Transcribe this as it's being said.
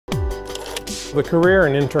The Career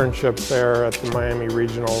and Internship Fair at the Miami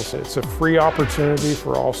Regionals, it's a free opportunity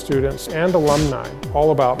for all students and alumni,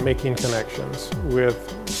 all about making connections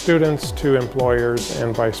with students to employers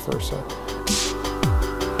and vice versa.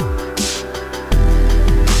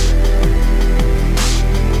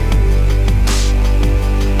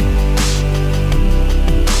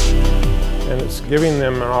 And it's giving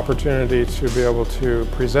them an opportunity to be able to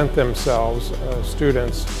present themselves,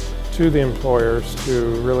 students, to the employers to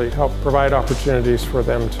really help provide opportunities for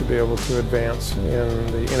them to be able to advance in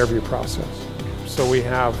the interview process. So we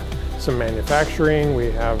have some manufacturing,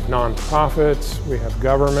 we have nonprofits, we have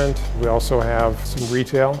government, we also have some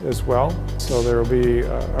retail as well. So there will be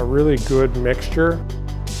a really good mixture.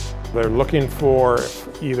 They're looking for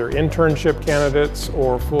either internship candidates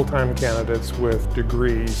or full-time candidates with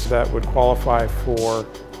degrees that would qualify for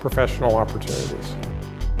professional opportunities.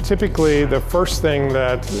 Typically, the first thing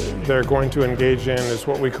that they're going to engage in is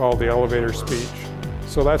what we call the elevator speech.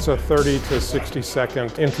 So that's a 30 to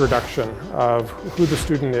 60-second introduction of who the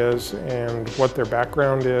student is and what their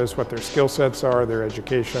background is, what their skill sets are, their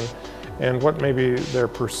education, and what maybe they're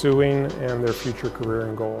pursuing and their future career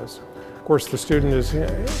and goals. Of course, the student is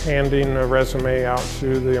handing a resume out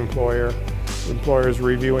to the employer. The employer is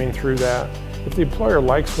reviewing through that. If the employer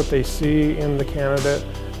likes what they see in the candidate,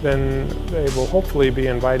 then they will hopefully be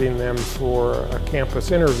inviting them for a campus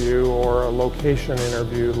interview or a location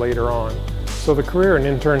interview later on. So the Career and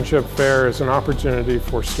Internship Fair is an opportunity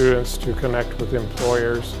for students to connect with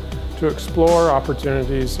employers, to explore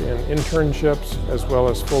opportunities in internships as well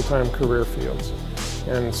as full-time career fields.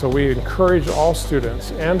 And so we encourage all students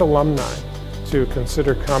and alumni to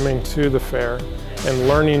consider coming to the fair and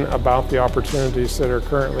learning about the opportunities that are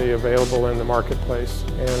currently available in the marketplace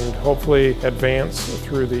and hopefully advance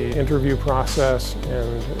through the interview process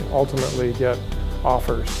and ultimately get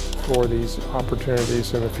offers for these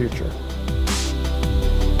opportunities in the future.